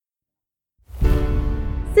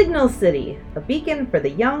Signal City, a beacon for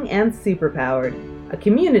the young and superpowered. A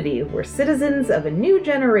community where citizens of a new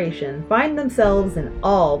generation find themselves in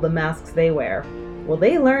all the masks they wear. Will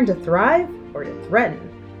they learn to thrive or to threaten?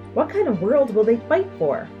 What kind of world will they fight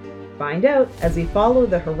for? Find out as we follow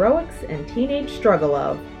the heroics and teenage struggle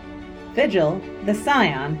of Vigil, the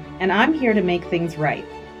Scion, and I'm here to make things right.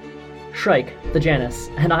 Shrike, the Janus,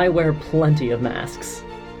 and I wear plenty of masks.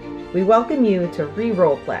 We welcome you to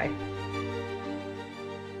Re-Roleplay.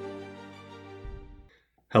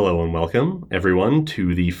 Hello and welcome, everyone,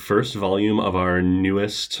 to the first volume of our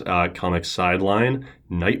newest comic sideline,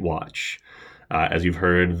 Night Watch. As you've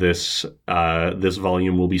heard, this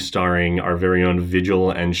volume will be starring our very own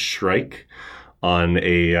Vigil and Shrike on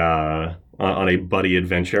a buddy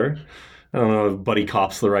adventure. I don't know if buddy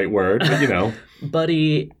cop's the right word, but you know.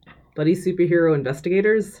 Buddy superhero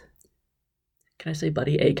investigators? Can I say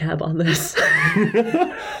buddy ACAB on this?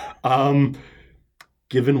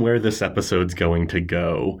 Given where this episode's going to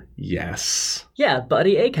go, yes. Yeah,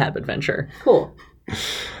 buddy ACAB adventure. Cool.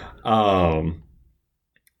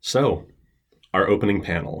 So, our opening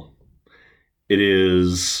panel. It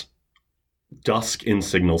is dusk in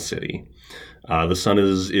Signal City. The sun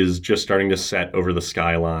is just starting to set over the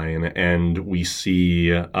skyline, and we see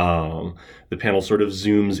the panel sort of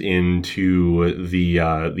zooms into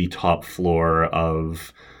the top floor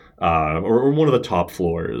of, or one of the top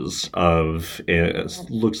floors of, it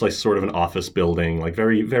looks like sort of an office building, like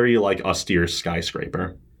very, very like austere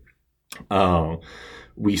skyscraper.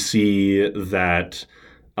 We see that.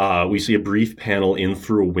 We see a brief panel in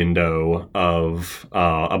through a window of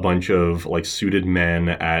a bunch of like suited men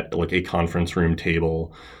at like a conference room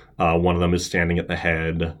table. One of them is standing at the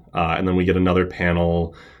head, and then we get another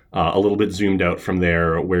panel a little bit zoomed out from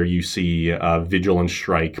there where you see Vigil and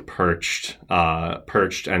Shrike perched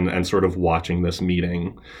and sort of watching this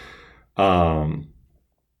meeting. I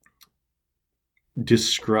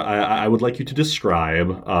would like you to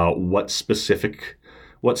describe what specific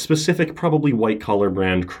probably white-collar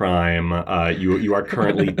brand crime you are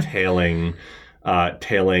currently tailing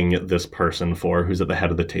this person for, who's at the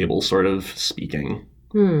head of the table, sort of speaking.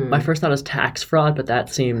 My first thought is tax fraud, but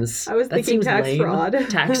that seems... I was thinking tax lame. fraud.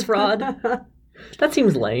 Tax fraud? That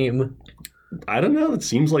seems lame. I don't know. It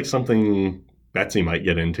seems like something Betsy might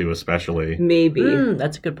get into, especially. Maybe.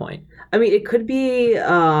 That's a good point. I mean, it could be...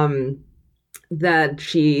 that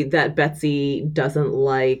Betsy doesn't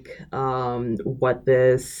like what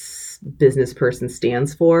this business person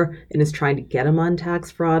stands for and is trying to get him on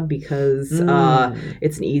tax fraud because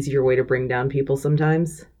it's an easier way to bring down people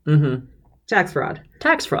sometimes. Mm-hmm. Tax fraud.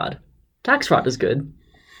 Tax fraud. Tax fraud is good.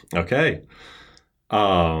 Okay.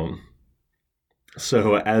 So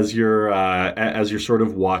as you're sort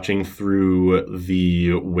of watching through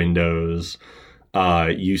the windows,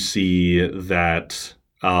 you see that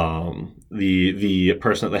the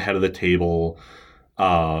person at the head of the table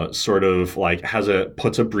sort of like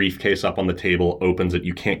puts a briefcase up on the table, opens it.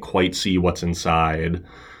 You can't quite see what's inside.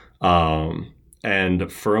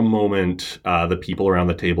 And for a moment, the people around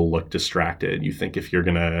the table look distracted. You think if you're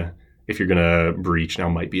gonna breach, now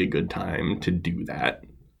might be a good time to do that.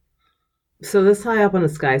 So this high up on a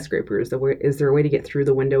skyscraper, is there a way to get through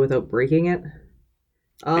the window without breaking it?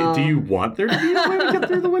 Do you want there to be a way to get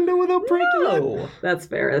through the window without breaking it? That's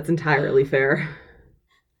fair. That's entirely fair.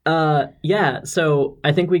 Yeah, so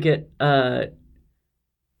I think we get,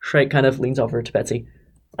 Shrike kind of leans over to Betsy.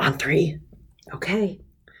 On 3. Okay.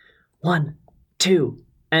 1, 2.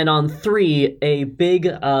 And on 3, a big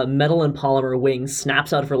metal and polymer wing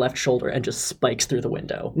snaps out of her left shoulder and just spikes through the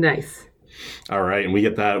window. Nice. All right, and we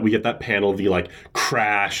get that panel of the like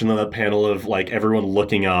crash, and then the panel of like everyone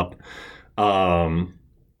looking up.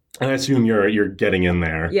 And I assume you're getting in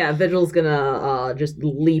there. Yeah, Vigil's gonna just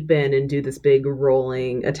leap in and do this big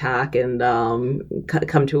rolling attack and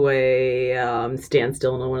come to a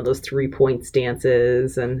standstill in one of those 3-point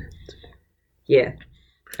stances, and yeah.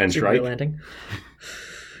 And Shrike landing.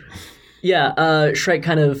 Yeah, Shrike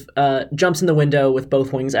kind of jumps in the window with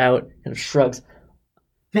both wings out and shrugs.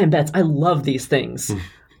 Man, Bets, I love these things.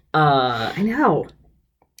 I know.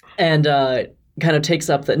 And kind of takes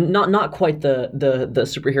up the not quite the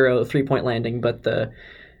superhero 3-point landing, but the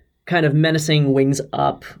kind of menacing wings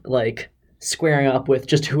up, like squaring up with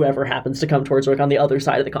just whoever happens to come towards her, like on the other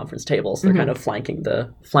side of the conference table. So they're kind of flanking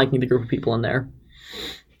the group of people in there.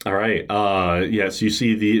 All right. So you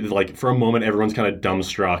see for a moment everyone's kind of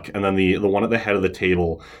dumbstruck, and then the one at the head of the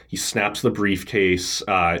table, he snaps the briefcase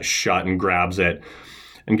shut and grabs it.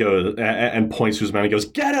 And goes and points to his man and goes,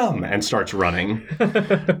 "Get him!" and starts running.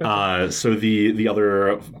 So the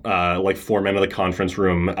other 4 men of the conference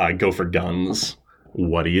room go for guns.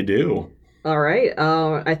 What do you do? All right.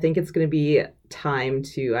 I think it's going to be time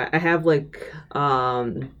to. I have like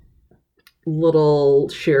little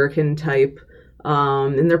shuriken type,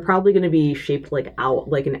 and they're probably going to be shaped like an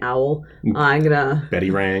owl. I'm gonna Betty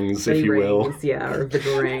Rangs, if Betty you will. Rangs, yeah, or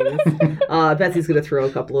Vigil Rangs. Betsy's going to throw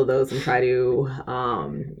a couple of those and try to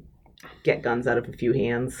get guns out of a few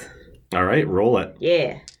hands. All right, roll it.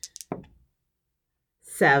 Yeah.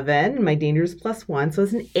 7. My danger is +1, so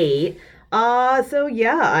it's an 8. So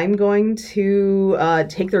yeah, I'm going to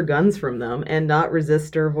take their guns from them and not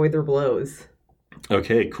resist or avoid their blows.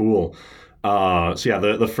 Okay, cool. So yeah,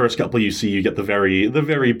 the first couple you see, you get the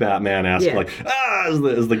very Batman-esque, Yeah. like, as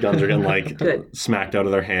the guns are getting, like, Good. smacked out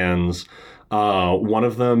of their hands. One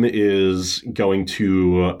of them is going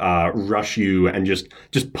to rush you and just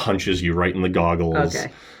punches you right in the goggles.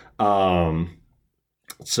 Okay.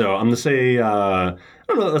 So I'm gonna say I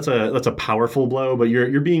don't know, that's a powerful blow, but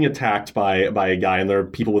you're being attacked by a guy, and there are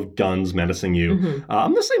people with guns menacing you. Mhm.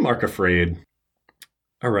 I'm gonna say Mark Afraid.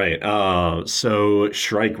 All right. So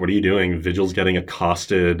Shrike, what are you doing? Vigil's getting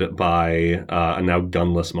accosted by a now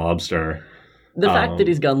gunless mobster. The fact that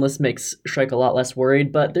he's gunless makes Shrike a lot less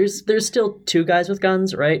worried, but there's still 2 guys with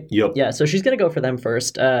guns, right? Yep. Yeah, so she's gonna go for them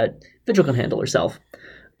first. Vigil can handle herself.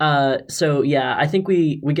 So yeah, I think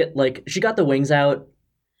we get like she got the wings out.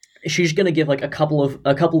 She's gonna give like a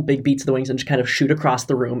couple big beats of the wings and just kind of shoot across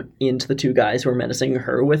the room into the 2 guys who are menacing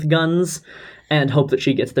her with guns, and hope that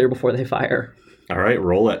she gets there before they fire. All right,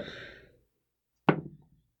 roll it.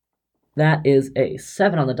 That is a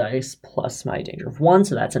 7 on the dice plus my danger of 1,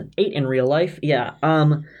 so that's an 8 in real life. Yeah.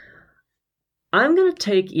 I'm gonna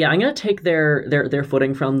take their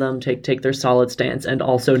footing from them, take their solid stance, and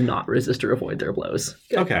also not resist or avoid their blows.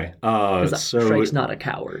 Okay. 'Cause So Shrike's not a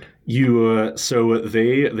coward. so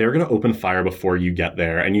they're gonna open fire before you get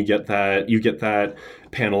there, and you get that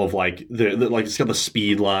panel of like the like it's got the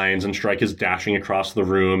speed lines, and Shrike is dashing across the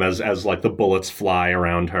room as like the bullets fly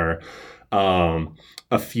around her.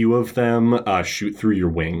 A few of them shoot through your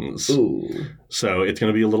wings. Ooh. So it's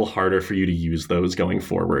going to be a little harder for you to use those going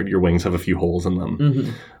forward. Your wings have a few holes in them.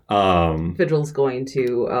 Mm-hmm. Vigil's going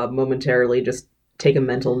to momentarily just take a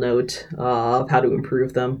mental note of how to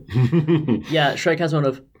improve them. Yeah, Shrike has one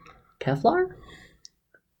of Kevlar?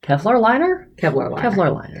 Kevlar liner? Kevlar liner.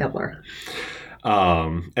 Kevlar liner. Kevlar.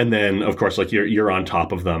 And then, of course, like you're on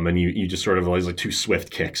top of them, and you just sort of like 2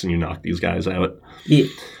 swift kicks, and you knock these guys out. Yeah.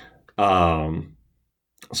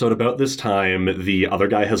 So at about this time, the other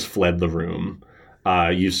guy has fled the room.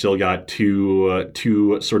 You've still got two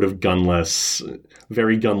sort of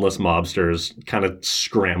very gunless mobsters kind of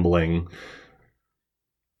scrambling.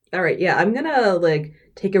 All right, yeah, I'm gonna like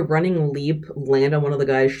take a running leap, land on one of the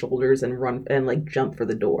guy's shoulders, and run and like jump for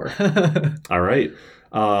the door. All right.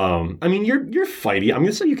 I mean, you're fighty. I'm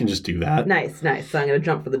gonna say you can just do that. Nice. So I'm gonna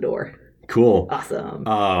jump for the door. Cool. Awesome.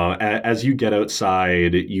 As you get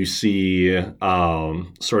outside, you see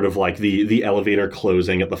sort of like the elevator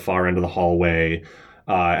closing at the far end of the hallway,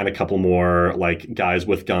 and a couple more like guys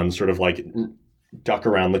with guns sort of like duck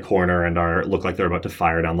around the corner and look like they're about to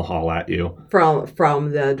fire down the hall at you.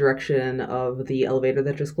 From the direction of the elevator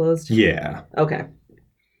that just closed? Yeah. Okay.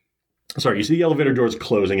 Sorry, you see the elevator doors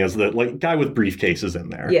closing as the like guy with briefcases in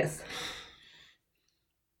there. Yes.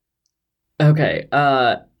 Okay,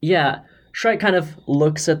 yeah. Shrike kind of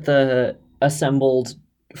looks at the assembled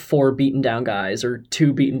 4 beaten down guys, or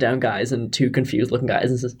 2 beaten down guys and 2 confused looking guys,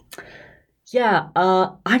 and says, yeah,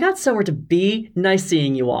 I got somewhere to be. Nice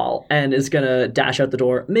seeing you all. And is gonna dash out the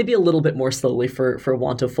door, maybe a little bit more slowly for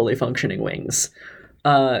want of fully functioning wings.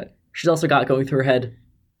 She's also got going through her head,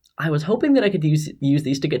 I was hoping that I could use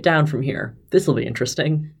these to get down from here. This'll be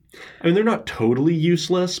interesting. I mean, they're not totally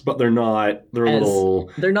useless, but they're not. They're a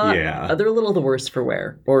little. They're not. Yeah. They're a little the worse for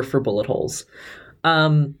wear or for bullet holes.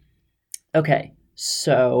 Okay,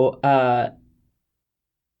 so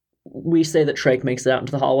we say that Shrike makes it out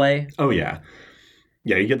into the hallway. Oh yeah.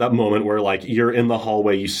 Yeah, you get that moment where like you're in the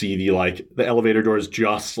hallway, you see the elevator doors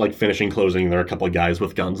just like finishing closing. There are a couple of guys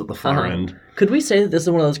with guns at the far end. Could we say that this is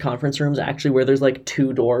one of those conference rooms actually where there's like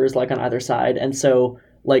 2 doors like on either side, and so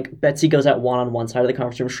like Betsy goes at one on one side of the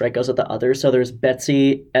conference room, Shrike goes at the other. So there's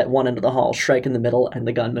Betsy at one end of the hall, Shrike in the middle, and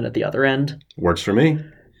the gunman at the other end. Works for me.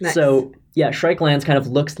 Nice. So yeah, Shrike lands, kind of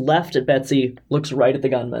looks left at Betsy, looks right at the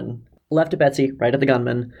gunman. Left at Betsy, right at the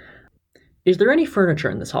gunman. Is there any furniture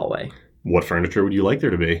in this hallway? What furniture would you like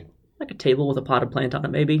there to be? Like a table with a potted plant on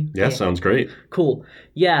it, maybe? Yeah, sounds great. Cool.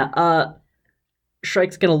 Yeah,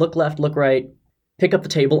 Shrike's gonna look left, look right, pick up the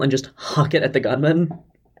table, and just huck it at the gunman.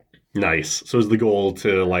 Nice. So is the goal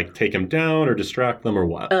to like take him down or distract them or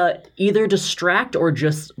what? Either distract or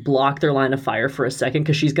just block their line of fire for a second,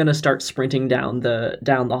 because she's gonna start sprinting down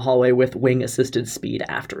the hallway with wing assisted speed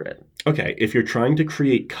after it. Okay, if you're trying to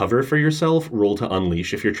create cover for yourself, roll to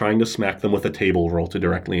unleash. If you're trying to smack them with a table, roll to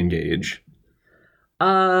directly engage.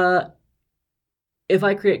 If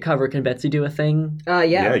I create cover, can Betsy do a thing?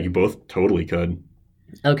 Yeah, you both totally could.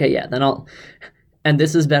 Okay, yeah, then I'll. And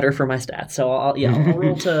this is better for my stats, so I'll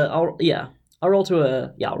roll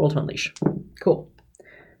to unleash. Cool.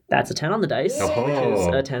 That's a 10 on the dice, Oh. which is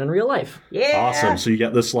a 10 in real life. Yeah. Awesome. So you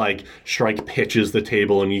get this like Shrike pitches the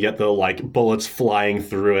table and you get the like bullets flying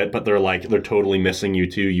through it, but they're totally missing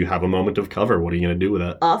you too. You have a moment of cover. What are you going to do with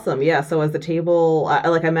it? Awesome. Yeah. So as the table,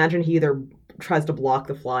 I imagine he either tries to block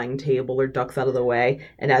the flying table or ducks out of the way,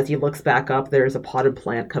 and as he looks back up, there's a potted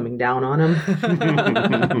plant coming down on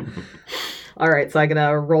him. All right, so I'm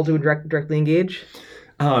gonna roll to directly engage.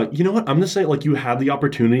 You know what? I'm going to say, like, you had the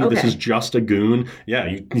opportunity. Okay. This is just a goon. Yeah,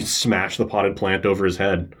 you smash the potted plant over his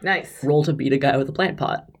head. Nice. Roll to beat a guy with a plant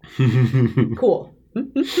pot. Cool.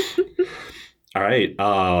 All right.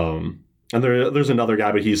 And there's another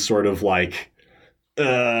guy, but he's sort of like,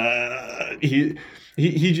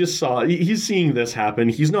 he just saw. He's seeing this happen.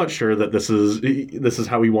 He's not sure that this is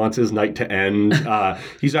how he wants his night to end.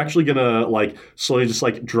 He's actually gonna like slowly just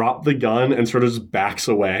like drop the gun and sort of just backs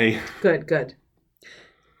away. Good.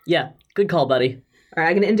 Yeah, good call, buddy. All right,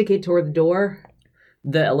 I'm gonna indicate toward the door.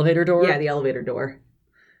 The elevator door? Yeah, the elevator door.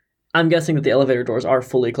 I'm guessing that the elevator doors are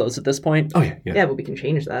fully closed at this point. Oh yeah. Yeah, but we can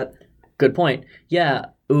change that. Good point. Yeah.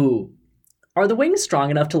 Ooh. Are the wings strong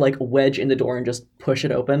enough to like wedge in the door and just push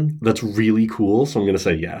it open? That's really cool. So I'm gonna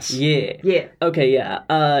say yes. Yeah. Yeah. Okay,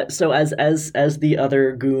 yeah. So as the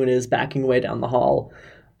other goon is backing away down the hall,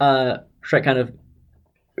 Shrek kind of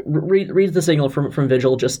reads the signal from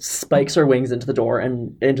Vigil, just spikes her wings into the door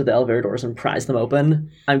and into the elevator doors and pries them open.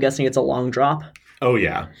 I'm guessing it's a long drop. Oh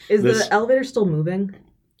yeah. Is the elevator still moving?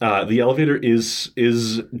 The elevator is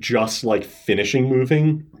just like finishing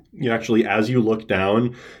moving. You actually, as you look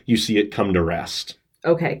down, you see it come to rest.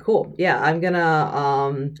 Okay, cool. Yeah, I'm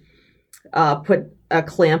gonna put a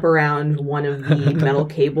clamp around one of the metal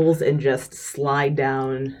cables and just slide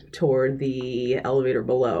down toward the elevator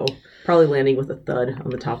below, probably landing with a thud on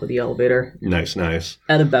the top of the elevator. Nice.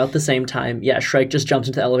 At about the same time, yeah, Shrike just jumps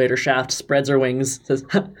into the elevator shaft, spreads her wings, says,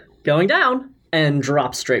 going down, and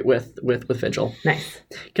drops straight with Vigil. Nice.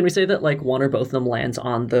 Can we say that like one or both of them lands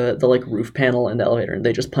on the like roof panel in the elevator and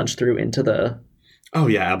they just punch through into the Oh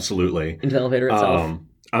yeah, absolutely. into the elevator itself?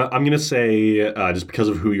 I'm gonna say just because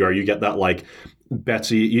of who you are, you get that like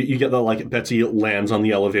Betsy. You get that like Betsy lands on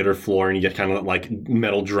the elevator floor, and you get kind of that like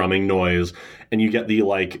metal drumming noise, and you get the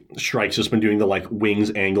like Shrike's just been doing the like wings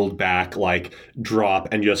angled back like drop,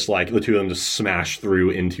 and just like the two of them just smash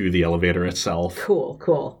through into the elevator itself.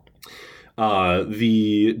 Cool.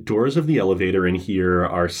 The doors of the elevator in here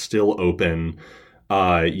are still open.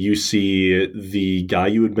 You see the guy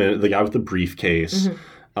the guy with the briefcase. Mm-hmm.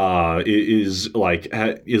 Is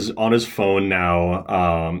on his phone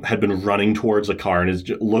now, had been running towards a car and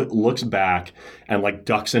looks back and like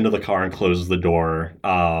ducks into the car and closes the door,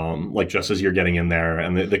 like just as you're getting in there,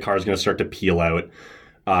 and the car's going to start to peel out.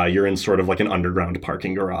 You're in sort of like an underground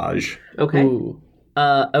parking garage. Okay. Ooh.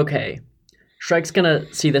 Okay. Shrike's gonna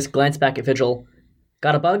see this, glance back at Vigil.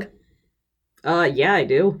 Got a bug? Yeah, I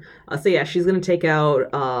do. So yeah, she's gonna take out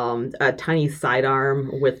a tiny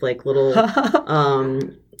sidearm with like little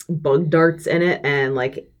bug darts in it, and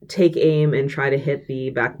like take aim and try to hit the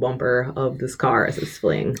back bumper of this car as it's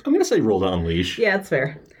fleeing. I'm going to say roll to unleash. Yeah, it's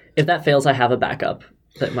fair. If that fails, I have a backup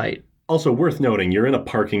that might. Also worth noting, you're in a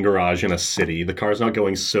parking garage in a city. The car's not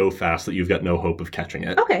going so fast that you've got no hope of catching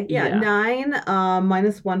it. Okay, yeah. 9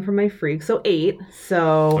 -1 from my freak, so 8.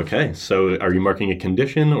 So Okay, so are you marking a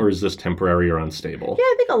condition, or is this temporary or unstable? yeah,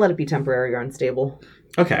 I think I'll let it be temporary or unstable.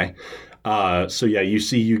 Okay. So yeah, you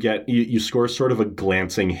see, you score sort of a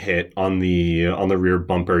glancing hit on the rear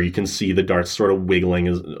bumper. You can see the darts sort of wiggling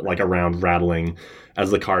like around, rattling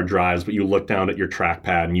as the car drives. But you look down at your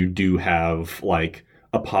trackpad, and you do have like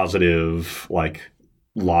a positive like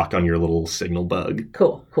lock on your little signal bug.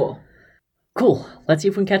 Cool. Cool. Let's see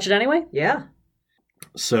if we can catch it anyway. Yeah.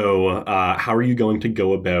 So how are you going to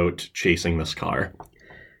go about chasing this car?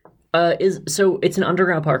 So it's an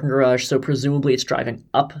underground parking garage, so presumably it's driving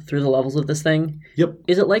up through the levels of this thing. Yep.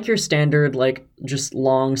 Is it like your standard, like, just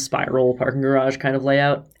long spiral parking garage kind of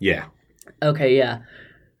layout? Yeah. Okay, yeah.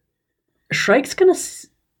 Shrike's gonna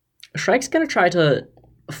try to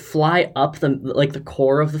fly up the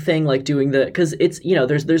core of the thing, like doing because it's, you know,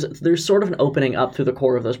 there's sort of an opening up through the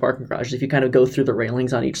core of those parking garages if you kind of go through the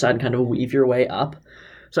railings on each side and kind of weave your way up.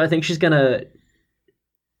 So I think she's gonna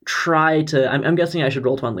try to. I'm guessing I should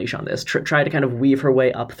roll to unleash on this. Try to kind of weave her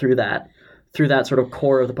way up through that sort of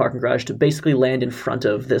core of the parking garage to basically land in front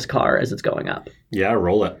of this car as it's going up. Yeah,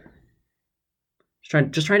 roll it.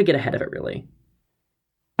 Just trying to get ahead of it, really.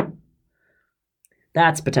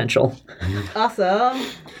 That's potential. Awesome.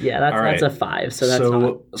 Yeah, that's a 5. So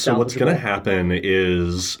that's so what's going to happen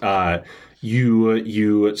is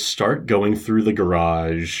you start going through the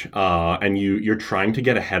garage and you're trying to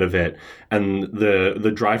get ahead of it, and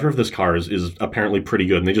the driver of this car is apparently pretty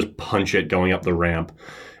good, and they just punch it going up the ramp,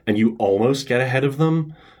 and you almost get ahead of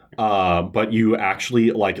them. But you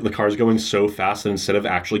actually, like, the car's going so fast that instead of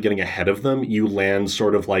actually getting ahead of them, you land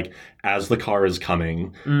sort of like as the car is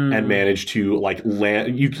coming and manage to like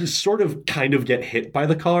land. You sort of kind of get hit by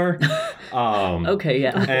the car. Okay,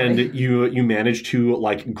 yeah. And you manage to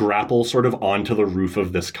like grapple sort of onto the roof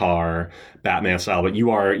of this car, Batman style, but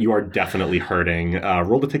you are definitely hurting.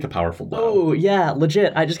 Roll to take a powerful blow. Oh, yeah,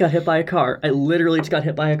 legit. I just got hit by a car. I literally just got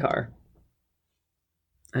hit by a car.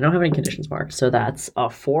 I don't have any conditions marked, so that's a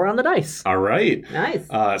 4 on the dice. All right. Nice.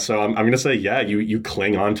 So I'm going to say, yeah, you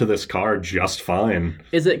cling onto this car just fine.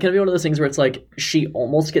 Is it going to be one of those things where it's like she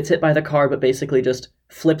almost gets hit by the car, but basically just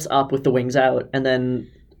flips up with the wings out, and then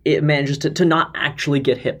it manages to not actually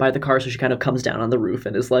get hit by the car, so she kind of comes down on the roof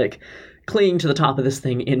and is like clinging to the top of this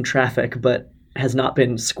thing in traffic, but has not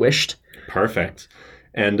been squished? Perfect.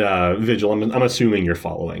 And Vigil, I'm assuming you're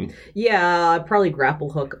following. Yeah, I'd probably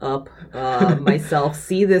grapple hook up myself,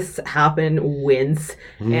 see this happen, wince,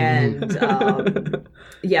 and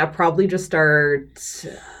yeah, probably just start.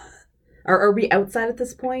 Are we outside at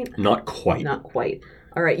this point? Not quite. Not quite.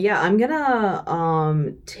 All right, yeah, I'm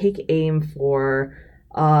gonna take aim for.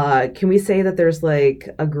 Can we say that there's like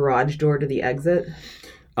a garage door to the exit?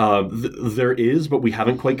 There is, but we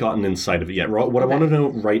haven't quite gotten inside of it yet. What I want to know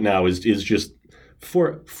right now is just.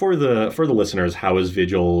 For the listeners, how is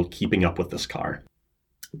Vigil keeping up with this car?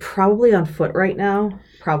 Probably on foot right now.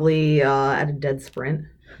 Probably at a dead sprint.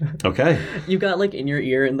 Okay. You got like in your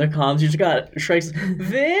ear in the comms, you just got Shrike's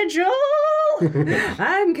Vigil!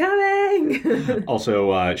 I'm coming!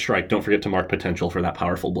 Also, Shrike, don't forget to mark potential for that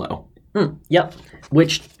powerful blow. Yep.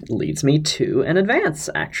 Which leads me to an advance,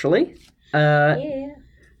 actually. Yeah.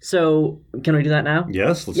 So, can we do that now?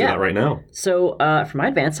 Yes, let's do that right now. So, for my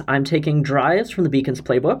advance, I'm taking drives from the Beacon's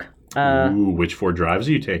playbook. Which 4 drives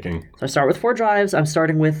are you taking? So I start with 4 drives. I'm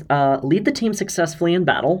starting with lead the team successfully in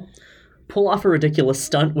battle, pull off a ridiculous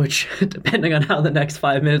stunt, which, depending on how the next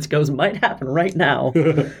 5 minutes goes, might happen right now,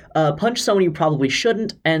 punch someone you probably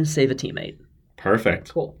shouldn't, and save a teammate.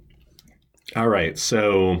 Perfect. Cool. All right,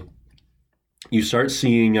 so you start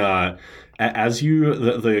seeing... as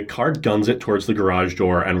the car guns it towards the garage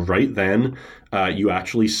door, and right then you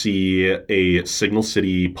actually see a Signal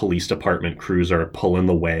City Police Department cruiser pull in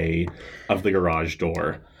the way of the garage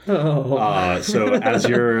door. Oh. So as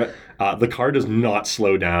the car does not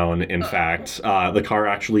slow down. In fact, the car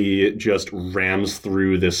actually just rams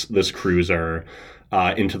through this cruiser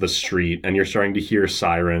into the street, and you're starting to hear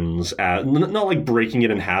sirens, not like breaking it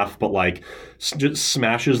in half, but like just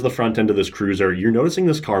smashes the front end of this cruiser. You're noticing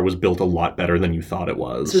this car was built a lot better than you thought it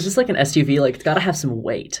was. So is this like an SUV? Like, it's got to have some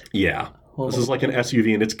weight. Yeah. This is like an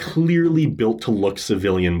SUV, and it's clearly built to look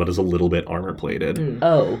civilian, but is a little bit armor-plated.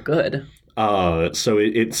 Oh, good. So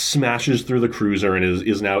it smashes through the cruiser and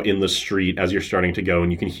is now in the street as you're starting to go,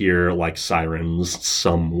 and you can hear like sirens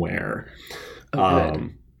somewhere. Oh,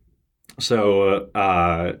 good. So,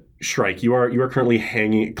 Shrike, you are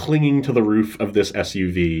currently clinging to the roof of this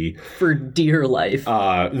SUV for dear life.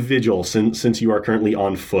 Vigil, since you are currently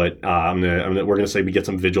on foot, we're gonna say we get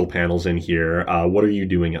some Vigil panels in here. What are you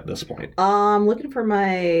doing at this point? I'm looking for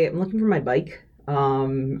my bike.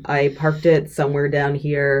 I parked it somewhere down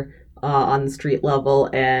here on the street level,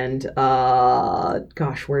 and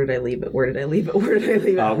gosh, where did I leave it? Where did I leave it?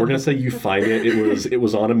 We're gonna say you find it. It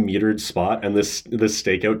was on a metered spot, and this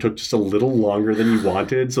stakeout took just a little longer than you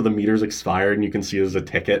wanted, so the meter's expired, and you can see there's a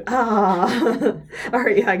ticket. All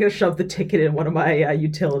right, yeah, I'm gonna shove the ticket in one of my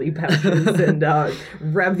utility pouches and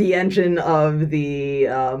rev the engine of the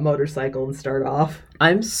motorcycle and start off.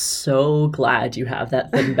 I'm so glad you have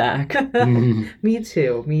that thing back. Me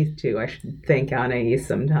too. I should thank Anais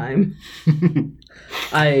sometime.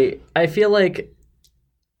 I feel like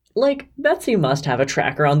Betsy must have a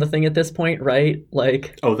tracker on the thing at this point, right?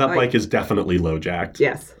 Like, oh, that bike is definitely low jacked.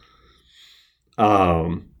 Yes.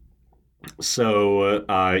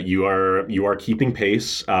 So you are keeping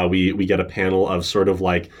pace. We get a panel of sort of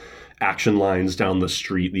like action lines down the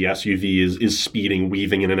street. The SUV is speeding,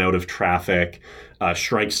 weaving in and out of traffic.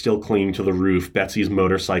 Shrike's still clinging to the roof. Betsy's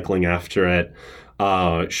motorcycling after it.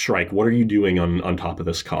 Shrike, what are you doing on top of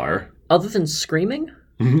this car? Other than screaming?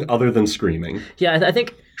 Other than screaming. Yeah, I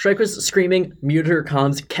think Shrike was screaming, muted her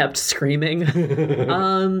comms, kept screaming.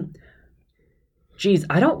 Geez,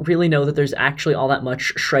 I don't really know that there's actually all that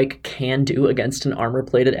much Shrike can do against an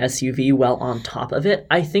armor-plated SUV while on top of it.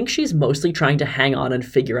 I think she's mostly trying to hang on and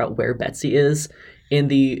figure out where Betsy is in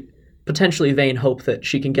the potentially vain hope that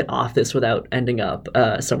she can get off this without ending up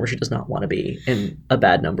somewhere she does not want to be in a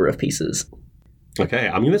bad number of pieces. Okay,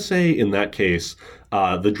 I'm going to say in that case,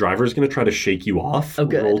 the driver's going to try to shake you off. Oh,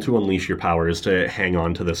 good. Roll to unleash your powers to hang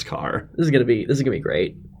on to this car. This is gonna be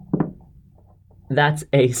great. That's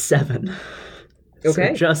a 7. Okay.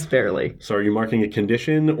 So just barely. So are you marking a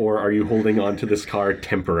condition, or are you holding on to this car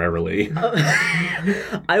temporarily?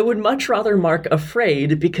 I would much rather mark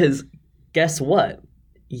afraid because guess what?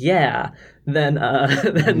 Yeah, than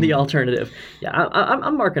the alternative. Yeah,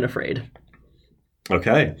 I'm marking afraid.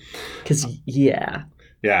 Okay. Because yeah.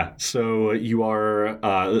 Yeah, so you are,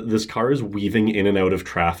 this car is weaving in and out of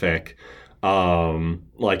traffic.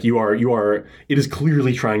 Like you are, it is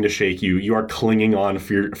clearly trying to shake you. You are clinging on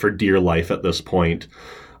for dear life at this point.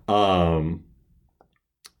 And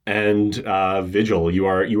Vigil,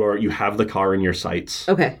 you have the car in your sights.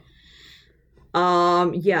 Okay.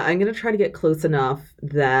 Yeah, I'm gonna try to get close enough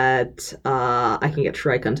that I can get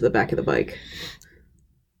Shrike onto the back of the bike.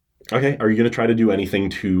 Okay, are you going to try to do anything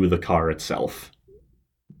to the car itself?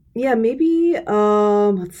 Yeah, maybe,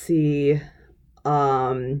 let's see.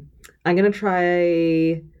 I'm gonna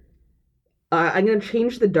try... I'm gonna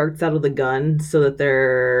change the darts out of the gun so that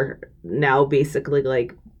they're now basically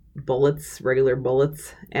like bullets, regular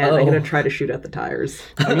bullets, and I'm gonna try to shoot at the tires.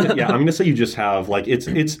 I'm gonna say you just have like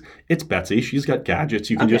it's Betsy. She's got gadgets.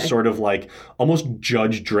 You can just sort of like almost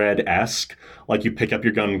Judge Dredd-esque. Like you pick up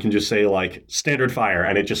your gun and can just say like standard fire,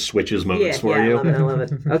 and it just switches modes for you. I love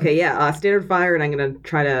it. Okay, yeah, standard fire, and I'm gonna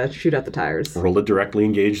try to shoot at the tires. Roll to directly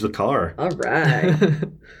engage the car. All right.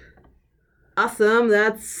 Awesome.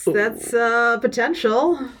 That's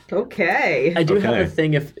potential. Okay. I do have a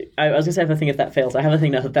thing if I was gonna say I have a thing if that fails. I have a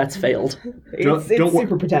thing now that's failed. It's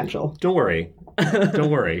super potential. Don't worry.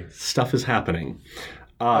 Don't worry. Stuff is happening.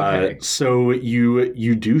 Okay. So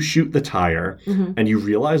you do shoot the tire, and you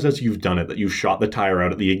realize as you've done it that you've shot the tire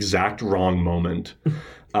out at the exact wrong moment.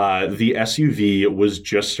 The SUV was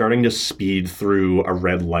just starting to speed through a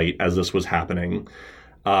red light as this was happening.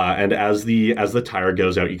 And as the tire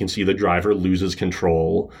goes out, you can see the driver loses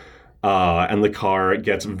control, and the car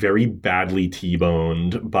gets very badly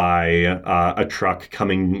T-boned by a truck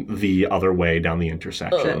coming the other way down the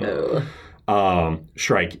intersection. Oh, no.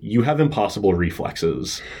 Shrike, you have impossible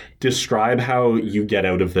reflexes. Describe how you get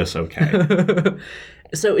out of this okay.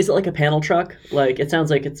 So is it like a panel truck? Like it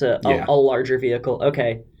sounds like it's a larger vehicle.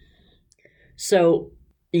 Okay. So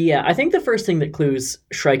yeah, I think the first thing that clues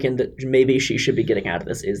Shrike in that maybe she should be getting out of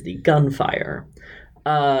this is the gunfire.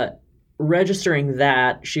 Registering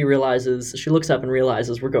that, she looks up and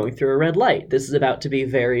realizes we're going through a red light. This is about to be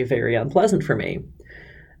very, very unpleasant for me.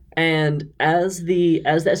 And as the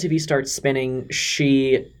SUV starts spinning,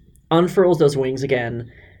 she unfurls those wings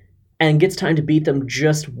again and gets time to beat them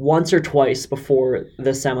just once or twice before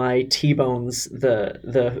the semi T-bones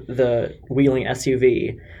the wheeling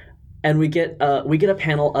SUV. And we get a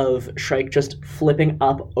panel of Shrike just flipping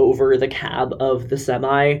up over the cab of the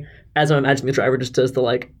semi, as I'm imagining the driver just does the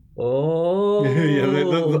like, oh.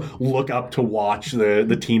 Look up to watch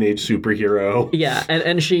the teenage superhero. Yeah,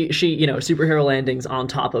 and she superhero landings on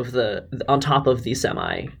top of the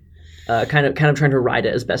semi, kind of trying to ride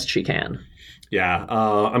it as best she can. Yeah,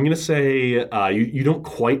 I'm gonna say you don't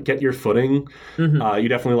quite get your footing. You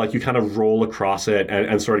definitely you kind of roll across it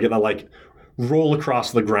and sort of get that roll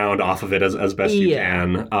across the ground off of it as best you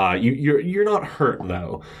can. You're not hurt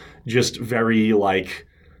though, just very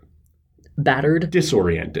battered,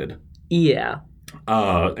 disoriented. Yeah.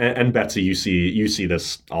 And Betsy, you see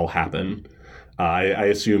this all happen. I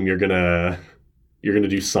assume you're gonna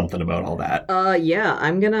do something about all that. Yeah,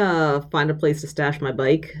 I'm gonna find a place to stash my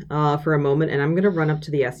bike for a moment, and I'm gonna run up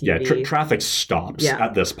to the SUV. Yeah, traffic stops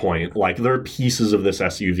at this point. There are pieces of this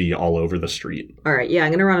SUV all over the street. All right, yeah,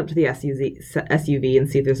 I'm gonna run up to the SUV and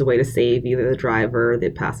see if there's a way to save either the driver or the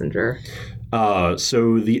passenger.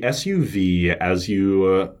 So the SUV, as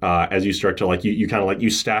you start to you kind of you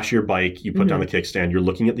stash your bike, you put down the kickstand, you're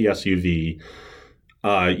looking at the SUV.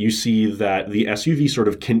 You see that the SUV sort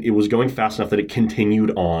of it was going fast enough that it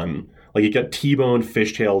continued on. It got T-boned,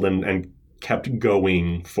 fishtailed, and kept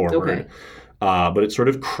going forward. Okay. But it sort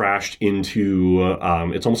of crashed into,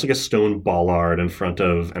 it's almost like a stone bollard in front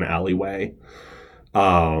of an alleyway.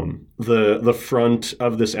 The front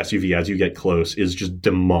of this SUV, as you get close, is just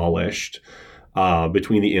demolished.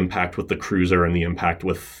 between the impact with the cruiser and the impact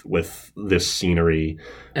with this scenery.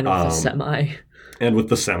 And with the semi. And with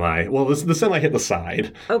the semi. Well, the semi hit the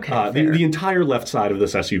side. Okay, the entire left side of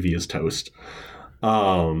this SUV is toast.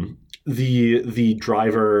 The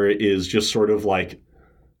driver is just sort of like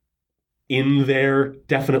in there,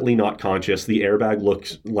 definitely not conscious. The airbag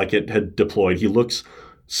looks like it had deployed. He looks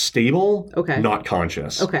stable, not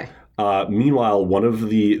conscious. Okay. Meanwhile, one of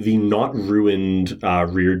the not ruined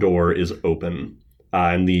rear door is open,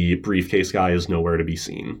 and the briefcase guy is nowhere to be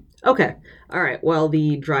seen. Okay. All right. Well,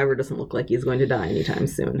 the driver doesn't look like he's going to die anytime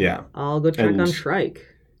soon. Yeah. I'll go check on Shrike.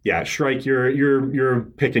 Yeah, Shrike, you're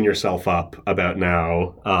picking yourself up about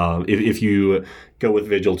now. If you go with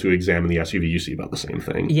Vigil to examine the SUV, you see about the same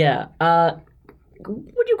thing. Yeah.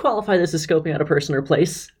 Would you qualify this as scoping out a person or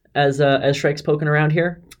place as Shrike's poking around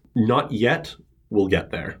here? Not yet. We'll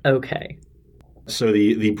get there. Okay. So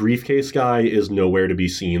the briefcase guy is nowhere to be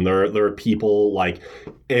seen. There are people like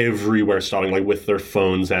everywhere stopping, like with their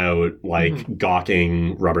phones out, like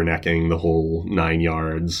gawking, rubbernecking, the whole 9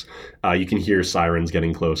 yards. You can hear sirens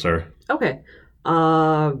getting closer. Okay.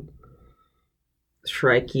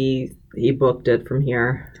 Shrike, he booked it from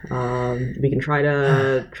here. We can try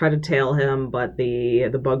to tail him, but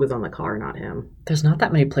the bug was on the car, not him. There's not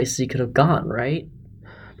that many places he could have gone, right?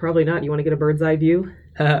 Probably not. You want to get a bird's eye view?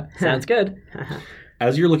 Sounds good.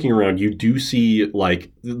 As you're looking around, you do see,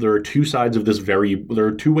 like, there are two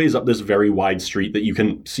ways up this very wide street that you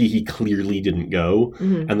can see he clearly didn't go,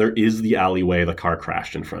 and there is the alleyway the car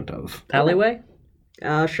crashed in front of. Alleyway?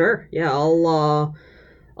 Sure. Yeah, I'll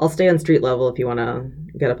stay on street level if you want to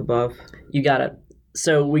get up above. You got it.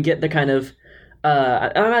 So we get the kind of,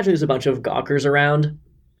 I imagine there's a bunch of gawkers around,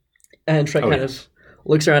 and Shrek kind of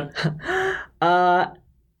looks around.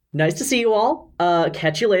 Nice to see you all.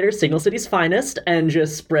 Catch you later, Signal City's finest, and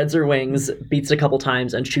just spreads her wings, beats it a couple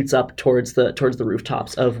times, and shoots up towards the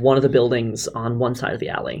rooftops of one of the buildings on one side of the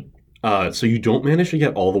alley. So you don't manage to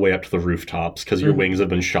get all the way up to the rooftops because your wings have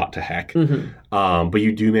been shot to heck. But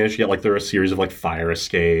you do manage to get, like, there are a series of, like, fire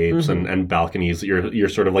escapes and balconies that you're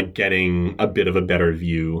sort of, like, getting a bit of a better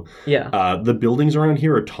view. Yeah. The buildings around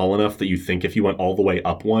here are tall enough that you think if you went all the way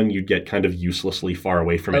up one, you'd get kind of uselessly far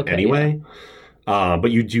away from it anyway. Yeah. But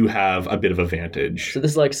you do have a bit of a vantage. So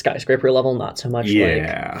this is like skyscraper level, not so much like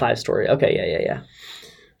 5-story. Okay, yeah.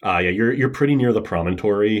 You're pretty near the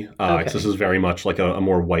promontory. This is very much like a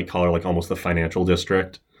more white collar, like almost the financial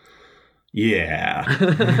district. Yeah.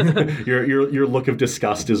 your look of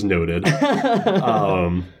disgust is noted.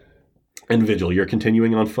 And Vigil, you're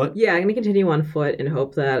continuing on foot? Yeah, I'm going to continue on foot and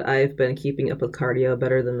hope that I've been keeping up with cardio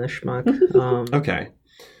better than this schmuck. Okay.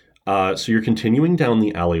 So you're continuing down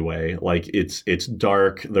the alleyway. Like, it's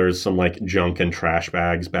dark. There's some, like, junk and trash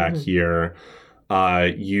bags back here.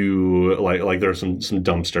 You like there's some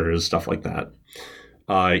dumpsters, stuff like that.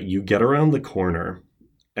 You get around the corner,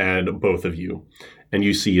 and both of you, and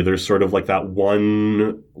you see there's sort of like that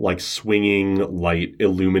one, like, swinging light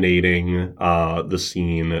illuminating the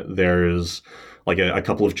scene. There's like a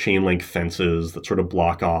couple of chain link fences that sort of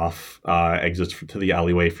block off exits to the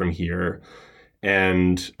alleyway from here.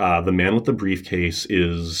 And the man with the briefcase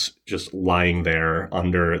is just lying there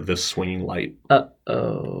under this swinging light.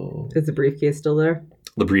 Uh-oh. Is the briefcase still there?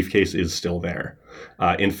 The briefcase is still there.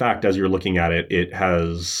 In fact, as you're looking at it, it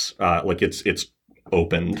has, it's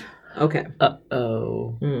opened. Okay.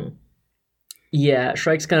 Uh-oh. Yeah,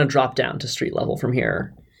 Shrike's gonna drop down to street level from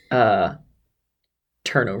here. Turn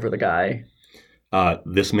over the guy.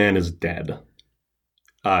 This man is dead.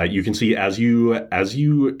 You can see as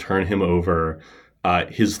you turn him over,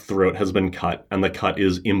 his throat has been cut, and the cut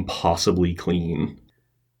is impossibly clean.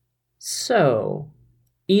 So,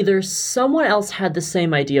 either someone else had the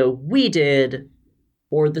same idea we did,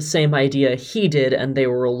 or the same idea he did, and they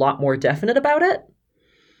were a lot more definite about it?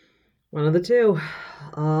 One of the two.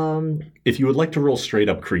 If you would like to roll straight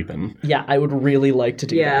up creepin'. Yeah, I would really like to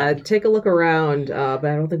do that. Yeah, take a look around, but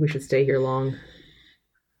I don't think we should stay here long.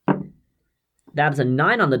 That's a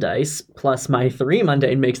 9 on the dice, plus my 3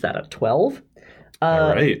 mundane makes that a 12.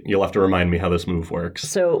 All right, you'll have to remind me how this move works.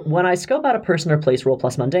 So when I scope out a person or place, roll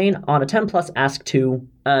plus mundane. On a 10 plus, ask 2.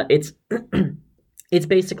 It's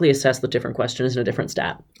basically assess the different questions in a different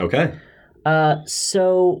stat. Okay.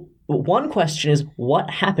 So one question is, what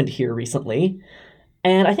happened here recently?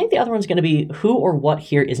 And I think the other one's going to be, who or what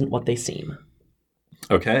here isn't what they seem.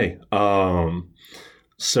 Okay.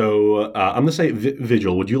 So I'm going to say,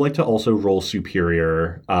 Vigil, would you like to also roll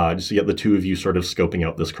Superior just to get the two of you sort of scoping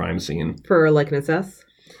out this crime scene? For, like, an assess?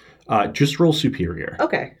 Just roll Superior.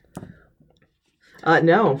 Okay.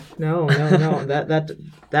 No.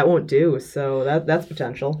 That won't do, so that's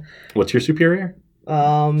potential. What's your Superior?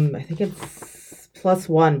 I think it's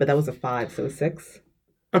 +1, but that was a 5, so 6.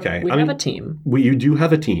 Okay. We have a team. You do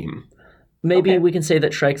have a team. Maybe Okay. we can say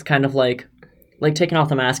that Shrike's kind of like taking off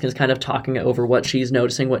the mask is kind of talking over what she's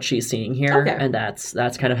noticing, what she's seeing here, Okay. and that's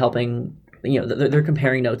kind of helping. They're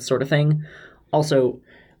comparing notes, sort of thing. Also,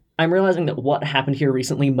 I'm realizing that what happened here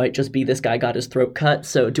recently might just be this guy got his throat cut.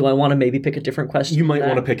 So, do I want to maybe pick a different question? You might for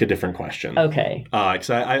that? want to pick a different question. Okay. Because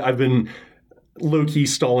I've been low-key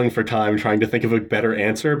stalling for time trying to think of a better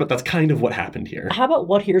answer, but that's kind of what happened here. How about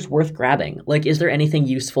what here's worth grabbing? Like, is there anything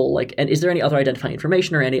useful? Like, and is there any other identifying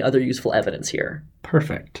information or any other useful evidence here?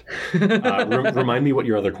 Perfect. Remind me what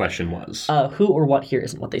your other question was. Who or what here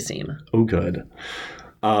isn't what they seem. Oh, good.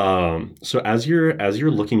 So as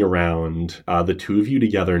you're looking around, the two of you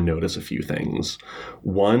together notice a few things.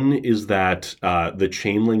 One is that the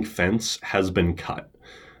chain link fence has been cut.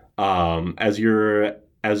 As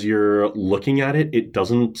you're looking at it, it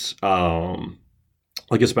doesn't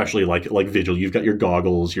especially like Vigil. You've got your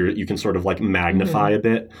goggles. You can sort of like magnify a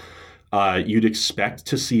bit. You'd expect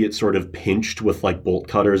to see it sort of pinched with like bolt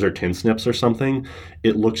cutters or tin snips or something.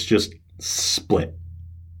 It looks just split,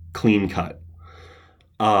 clean cut.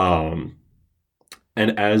 And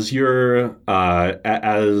as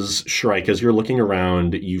Shrike, as you're looking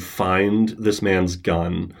around, you find this man's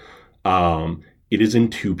gun. It is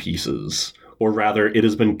in two pieces, or rather, it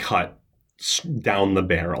has been cut down the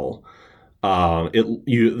barrel.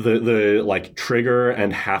 The like trigger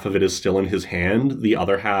and half of it is still in his hand. The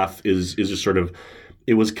other half is just sort of,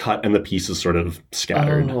 it was cut and the pieces sort of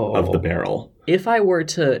scattered of the barrel. If I were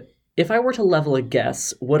to level a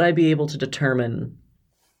guess, would I be able to determine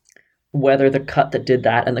whether the cut that did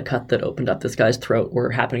that and the cut that opened up this guy's throat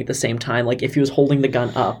were happening at the same time? Like if he was holding the gun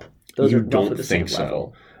up, those are roughly the same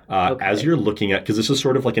level. Okay. As you're looking at, because this is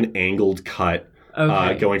sort of like an angled cut,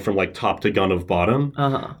 going from like top to gun of bottom.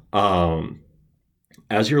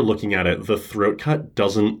 As you're looking at it, the throat cut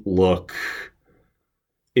doesn't look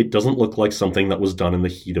like something that was done in the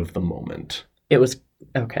heat of the moment. It was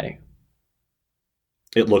okay.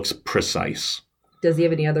 It looks precise. Does he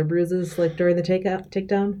have any other bruises like during the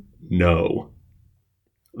takedown? No.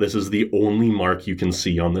 This is the only mark you can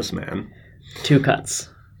see on this man. 2 cuts.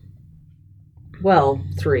 Well,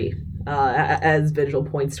 3. As Vigil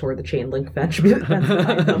points toward the chain link fence behind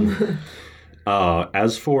them.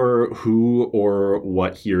 As for who or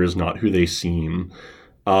what here is not who they seem,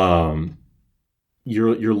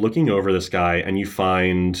 you're looking over this guy and you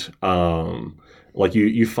find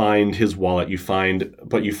you find his wallet, you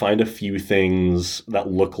find a few things that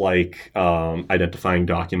look like identifying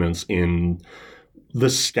documents in the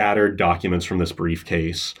scattered documents from this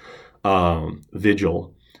briefcase.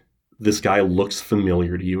 Vigil, this guy looks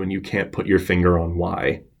familiar to you and you can't put your finger on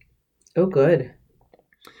why. Oh, good.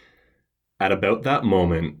 At about that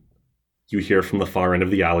moment, you hear from the far end of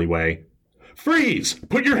the alleyway, "Freeze!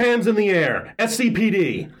 Put your hands in the air!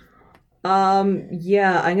 SCPD!"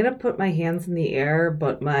 Yeah, I'm gonna put my hands in the air,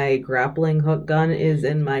 but my grappling hook gun is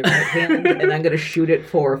in my right hand, and I'm gonna shoot it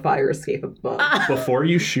for a fire escape above. Before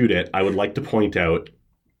you shoot it, I would like to point out,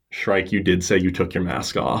 Shrike, you did say you took your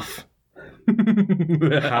mask off.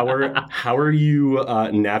 How are you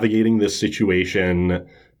navigating this situation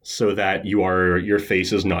so that your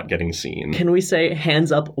face is not getting seen? Can we say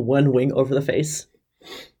hands up, one wing over the face?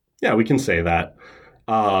 Yeah, we can say that.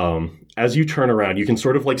 As you turn around, you can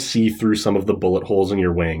sort of like see through some of the bullet holes in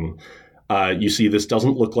your wing. You see this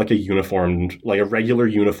doesn't look like a regular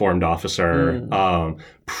uniformed officer.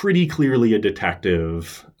 Pretty clearly a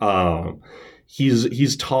detective.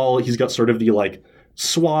 He's tall. He's got sort of the like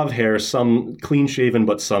suave hair, some clean shaven,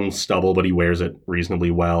 but some stubble, but he wears it reasonably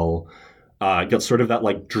well. Got sort of that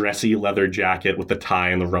like dressy leather jacket with the tie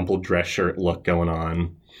and the rumpled dress shirt look going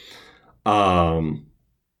on.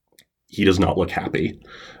 He does not look happy.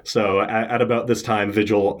 So at about this time,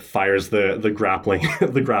 Vigil fires the grappling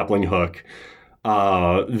the grappling hook.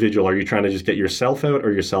 Vigil, are you trying to just get yourself out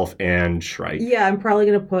or yourself and Shrike? Yeah, I'm probably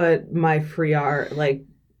gonna put my free arm, like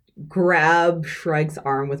grab Shrike's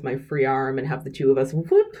arm with my free arm and have the two of us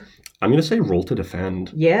whoop. I'm gonna say roll to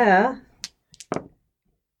defend. Yeah.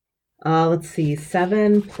 Let's see,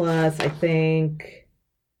 7 plus, I think,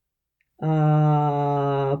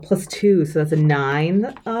 plus 2, so that's a 9.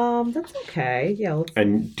 That's okay. Yeah.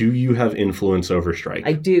 And do you have influence over Shrike?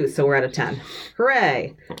 I do, so we're at a 10.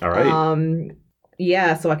 Hooray! All right.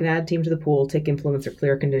 Yeah, so I can add team to the pool, take influence or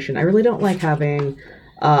clear condition. I really don't like having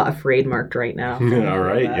afraid marked right now. All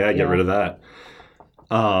right. Yeah, get rid of that.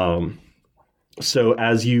 So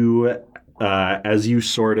as you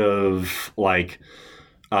sort of like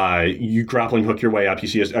you grappling hook your way up, you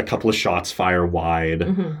see a couple of shots fire wide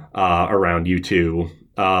around you two.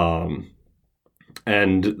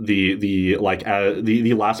 And the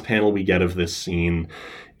last panel we get of this scene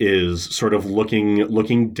is sort of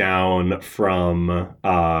looking down from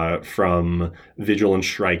Vigil and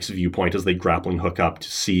Shrike's viewpoint as they grappling hook up to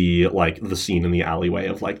see like the scene in the alleyway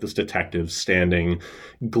of like this detective standing,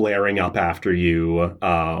 glaring up after you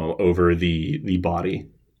over the body.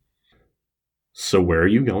 So where are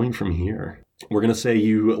you going from here? We're gonna say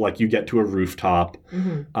you get to a rooftop.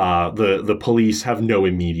 Mm-hmm. The police have no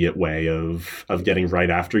immediate way of getting right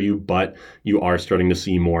after you, but you are starting to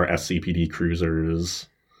see more SCPD cruisers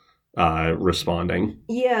responding.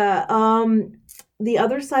 Yeah. The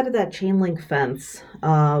other side of that chain link fence,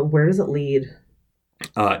 where does it lead?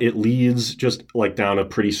 It leads just like down a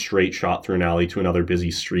pretty straight shot through an alley to another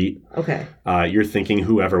busy street. Okay. You're thinking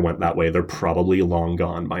whoever went that way, they're probably long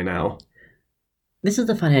gone by now. This is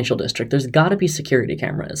the financial district. There's got to be security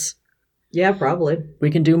cameras. Yeah, probably.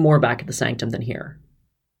 We can do more back at the Sanctum than here.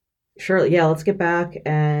 Sure. Yeah, let's get back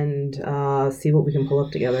and see what we can pull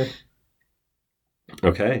up together.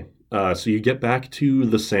 Okay. So you get back to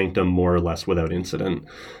the Sanctum more or less without incident.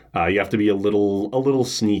 You have to be a little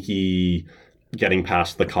sneaky getting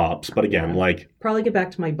past the cops, but again, like probably get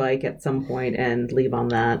back to my bike at some point and leave on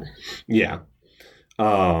that. Yeah.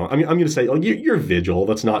 I'm going to say, like, you're Vigil.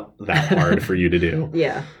 That's not that hard for you to do.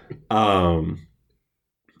 Yeah.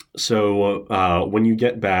 So when you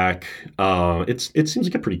get back, it seems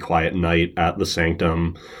like a pretty quiet night at the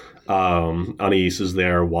Sanctum. Anais is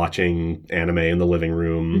there watching anime in the living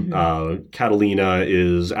room. Mm-hmm. Catalina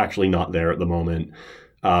is actually not there at the moment.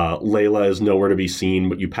 Layla is nowhere to be seen,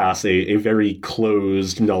 but you pass a very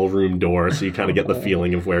closed null room door, so you kind of get the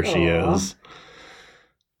feeling of where she is.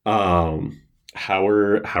 How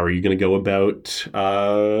are you going to go about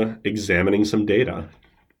examining some data?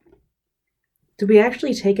 Did we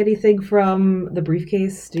actually take anything from the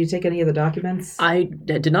briefcase? Did you take any of the documents? I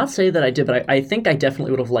did not say that I did, but I think I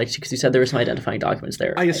definitely would have liked to, because you said there were some identifying documents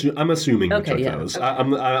there. I'm assuming you took those. Okay.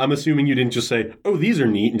 I'm assuming you didn't just say, "Oh, these are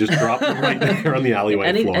neat," and just drop them right there on the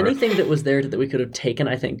alleyway floor. Anything that was there that we could have taken,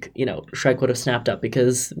 I think, Shrike would have snapped up,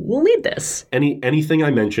 because we'll need this. Anything I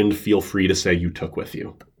mentioned, feel free to say you took with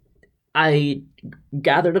you. I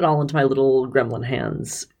gathered it all into my little gremlin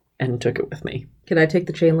hands and took it with me. Can I take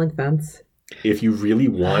the chain link fence? If you really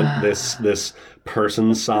want this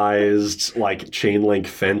person-sized like chain link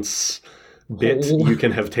fence bit, you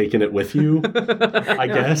can have taken it with you, I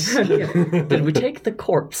guess. Did we take the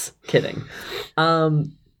corpse? Kidding.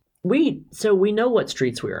 We know what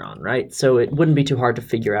streets we were on, right? So it wouldn't be too hard to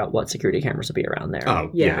figure out what security cameras would be around there.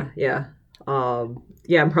 Oh, yeah.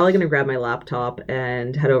 I'm probably going to grab my laptop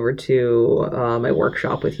and head over to my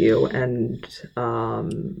workshop with you and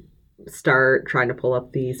start trying to pull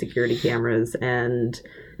up the security cameras and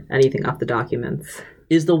anything off the documents.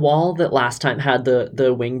 Is the wall that last time had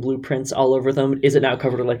the wing blueprints all over them, is it now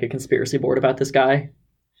covered with like a conspiracy board about this guy?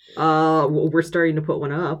 We're starting to put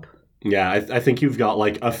one up. Yeah, I think you've got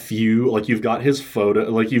like a few, like you've got his photo,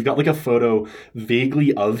 like you've got like a photo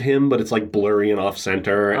vaguely of him, but it's like blurry and off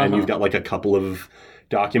center, and you've got like a couple of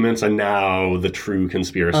documents, and now the true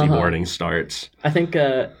conspiracy boarding starts. I think,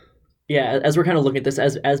 as we're kind of looking at this,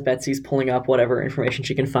 as Betsy's pulling up whatever information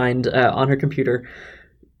she can find on her computer,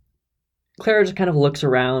 Clara just kind of looks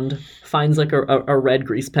around, finds like a red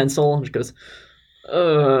grease pencil, and just goes,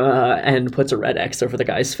 and puts a red X over the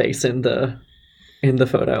guy's face in the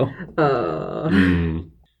photo.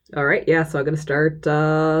 All right, yeah, so I'm going to start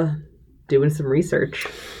doing some research.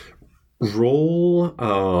 Roll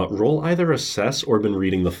either assess or been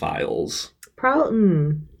reading the files.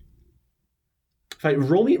 In fact,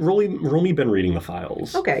 roll me been reading the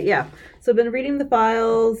files. Okay, yeah. So been reading the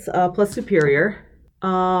files plus superior.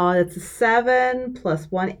 It's a 7 plus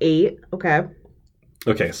 1, 8. Okay.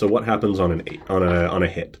 Okay, so what happens on an 8 on a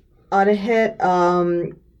hit? On a hit,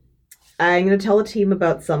 I'm going to tell a team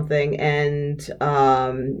about something, and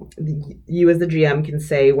you as the GM can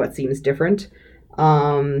say what seems different.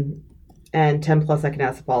 And 10 plus, I can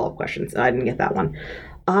ask follow-up questions. I didn't get that one.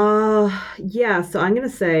 So I'm going to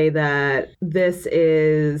say that this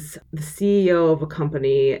is the CEO of a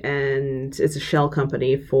company, and it's a shell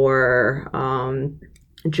company for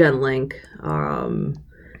GenLink,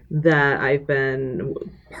 that I've been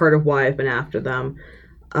part of why I've been after them.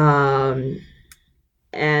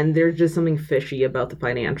 And there's just something fishy about the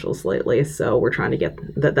financials lately, so we're trying to get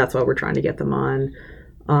that's why we're trying to get them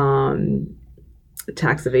on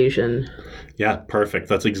tax evasion. Yeah, perfect.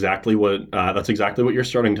 That's exactly what you're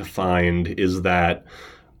starting to find is that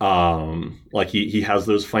like he has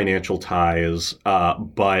those financial ties,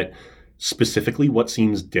 but specifically what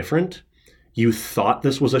seems different, you thought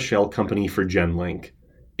this was a shell company for GenLink.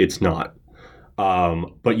 It's not.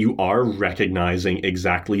 But you are recognizing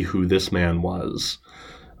exactly who this man was.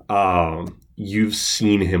 You've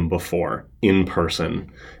seen him before in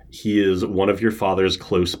person. He is one of your father's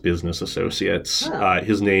close business associates. Oh.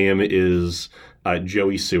 His name is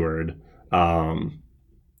Joey Seward.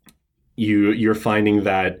 You're finding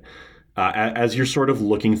that as you're sort of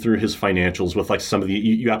looking through his financials with like some of the,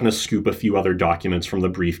 you happen to scoop a few other documents from the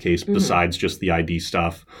briefcase besides just the ID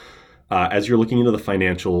stuff. As you're looking into the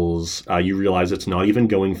financials, you realize it's not even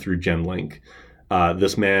going through GenLink.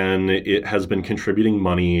 This man has been contributing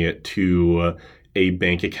money to a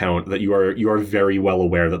bank account that you are very well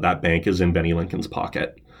aware that bank is in Benny Lincoln's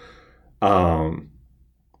pocket.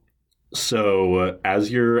 So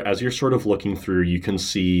as you're sort of looking through, you can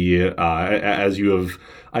see as you have,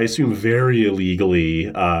 I assume, very illegally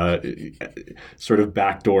sort of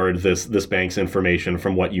backdoored this bank's information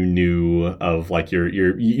from what you knew of, like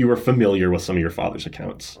you were familiar with some of your father's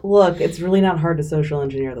accounts. Look, it's really not hard to social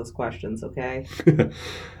engineer those questions, okay?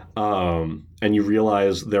 And you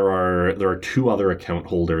realize there are two other account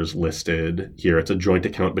holders listed here. It's a joint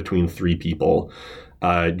account between three people.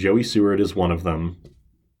 Joey Seward is one of them.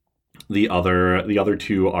 The other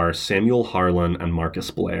two are Samuel Harlan and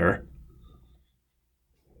Marcus Blair.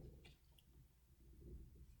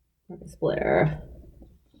 Marcus Blair.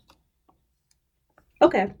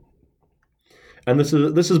 Okay. And this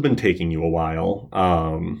has been taking you a while.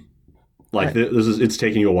 It's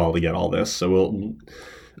taking you a while to get all this. So we'll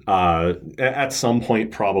at some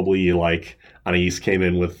point probably like Anais came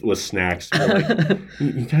in with snacks. Like,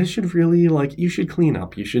 you guys should really you should clean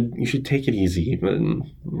up. You should take it easy. And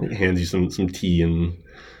hands you some tea and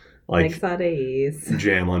Thanks, Anais.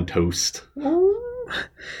 Jam on toast.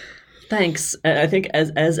 Thanks. I think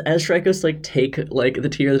as Shrike goes to take the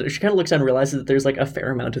tea, she kind of looks down and realizes that there's a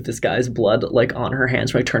fair amount of this guy's blood on her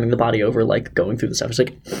hands, turning the body over, going through the stuff. She's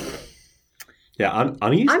like, yeah,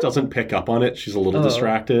 Anais doesn't pick up on it. She's a little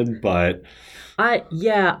distracted, but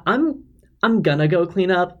I'm gonna go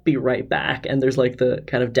clean up, be right back. And there's the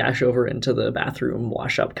kind of dash over into the bathroom,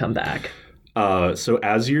 wash up, come back. So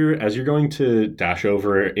as you're going to dash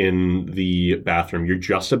over in the bathroom, you're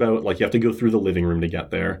just about you have to go through the living room to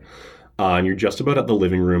get there. And you're just about at the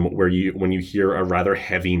living room when you hear a rather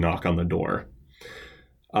heavy knock on the door.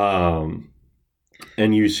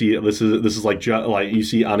 And you see this is you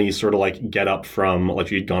see Annie sort of get up from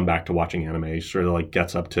she had gone back to watching anime. She sort of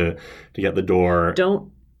gets up to get the door.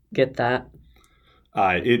 Don't get that.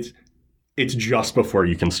 It's just before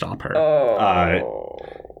you can stop her. Oh.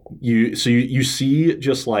 You see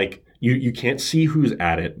just you can't see who's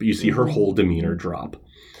at it, but you see her whole demeanor drop.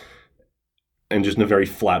 And just in a very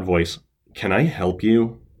flat voice, "Can I help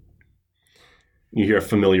you?" You hear a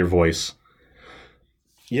familiar voice.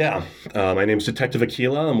 "Yeah, my name's Detective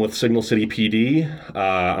Aquila. I'm with Signal City PD.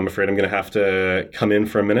 I'm afraid I'm going to have to come in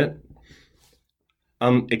for a minute."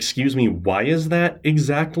 Excuse me, why is that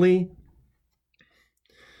exactly?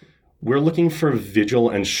 "We're looking for Vigil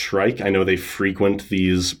and Shrike. I know they frequent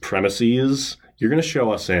these premises. You're going to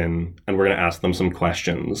show us in, and we're going to ask them some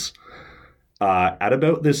questions." At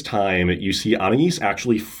about this time, you see Anais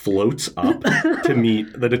actually floats up to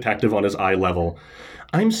meet the detective on his eye level.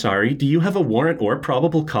 "I'm sorry, do you have a warrant or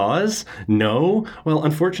probable cause? No? Well,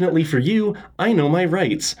 unfortunately for you, I know my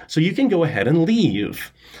rights, so you can go ahead and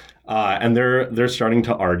leave." And they're starting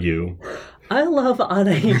to argue. I love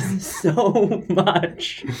Anais so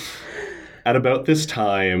much. At about this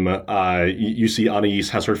time, you see Anais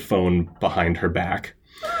has her phone behind her back,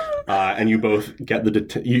 and you both get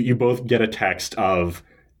you both get a text of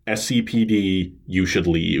SCPD. You should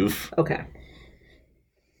leave. Okay.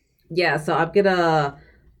 Yeah, so I'm gonna.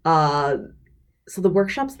 So the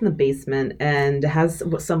workshop's in the basement and has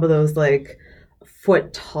some of those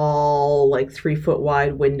foot tall, 3 foot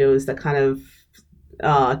wide windows that kind of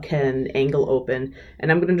can angle open,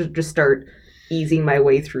 and I'm gonna just start easing my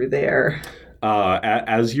way through there.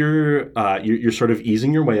 As you're sort of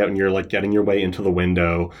easing your way out and you're getting your way into the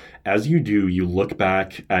window. As you do, you look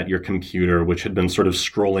back at your computer, which had been sort of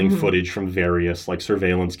scrolling footage from various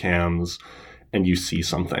surveillance cams, and you see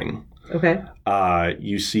something. Okay.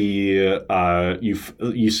 You see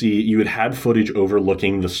you had footage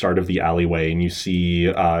overlooking the start of the alleyway, and you see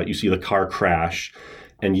the car crash.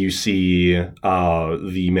 And you see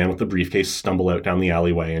the man with the briefcase stumble out down the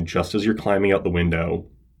alleyway. And just as you're climbing out the window,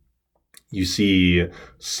 you see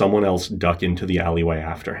someone else duck into the alleyway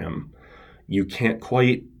after him. You can't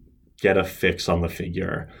quite get a fix on the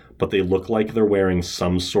figure, but they look like they're wearing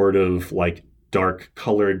some sort of dark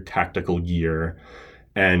colored tactical gear.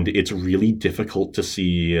 And it's really difficult to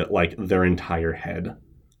see their entire head.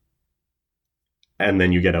 And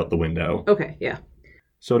then you get out the window. Okay, yeah.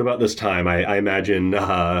 So at about this time, I imagine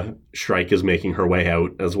Shrike is making her way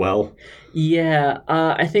out as well. Yeah,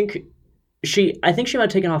 I think she might have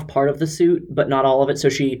taken off part of the suit, but not all of it. So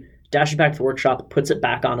she dashes back to the workshop, puts it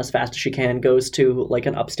back on as fast as she can, goes to like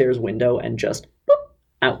an upstairs window, and just boop,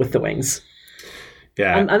 out with the wings.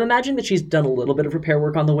 Yeah, I'm imagining that she's done a little bit of repair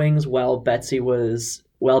work on the wings while Betsy was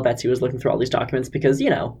looking through all these documents, because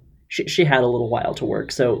she had a little while to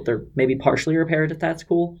work, so they're maybe partially repaired, if that's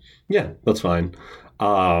cool. Yeah, that's fine.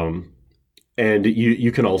 And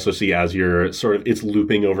you can also see, as you're it's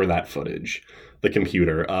looping over that footage, the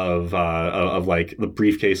computer of like the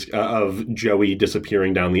briefcase of Joey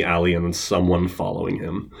disappearing down the alley and then someone following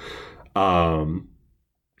him.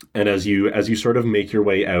 And as you sort of make your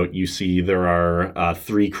way out, you see there are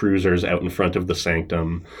 3 cruisers out in front of the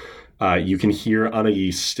sanctum. You can hear Anais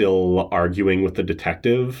still arguing with the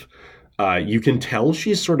detective. You can tell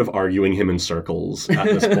she's sort of arguing him in circles at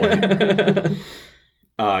this point.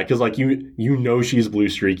 Because like you know she's Blue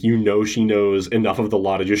Streak, she knows enough of the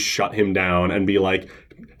law to just shut him down and be like,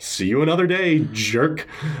 "See you another day, jerk."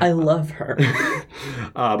 I love her.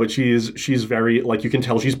 But she's very, like, you can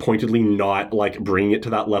tell she's pointedly not like bringing it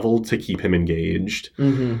to that level to keep him engaged.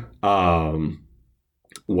 Mm-hmm.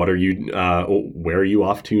 What are you? Where are you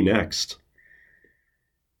off to next?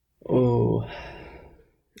 Oh,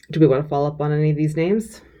 Do we want to follow up on any of these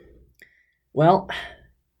names? well,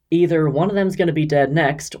 either one of them's going to be dead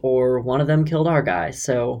next, or one of them killed our guy,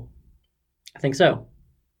 so I think so.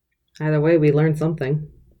 Either way, we learned something.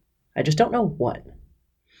 I just don't know what.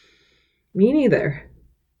 Me neither.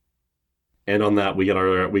 And on that, we get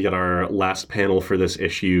our last panel for this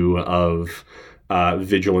issue of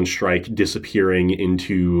Vigil and Shrike disappearing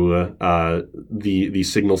into the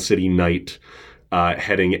Signal City night,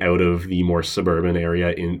 heading out of the more suburban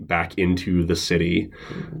area back into the city.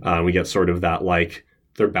 We get sort of that, like,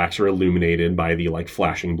 their backs are illuminated by the like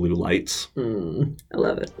flashing blue lights. I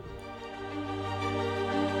love it.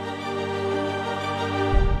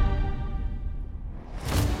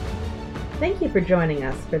 Thank you for joining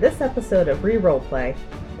us for this episode of Re-Roleplay.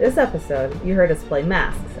 This episode, you heard us play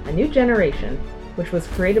Masks, A New Generation, which was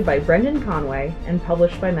created by Brendan Conway and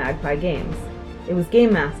published by Magpie Games. It was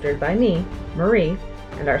game mastered by me, Marie,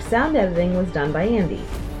 and our sound editing was done by Andy.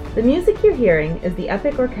 The music you're hearing is the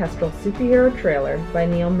epic orchestral superhero trailer by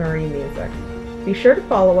Neil Murray Music. Be sure to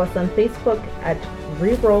follow us on Facebook at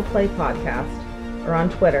Re-Roleplay Podcast or on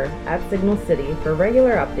Twitter at Signal City for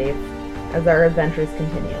regular updates as our adventures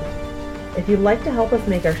continue. If you'd like to help us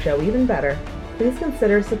make our show even better, please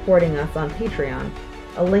consider supporting us on Patreon.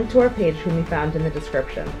 A link to our page can be found in the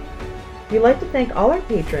description. We'd like to thank all our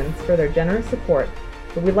patrons for their generous support,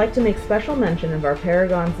 but we'd like to make special mention of our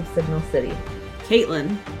paragons of Signal City,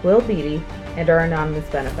 Caitlin, Will Beatty, and our anonymous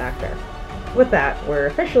benefactor. With that, we're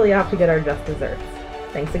officially off to get our just desserts.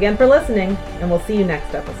 Thanks again for listening, and we'll see you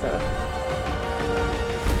next episode.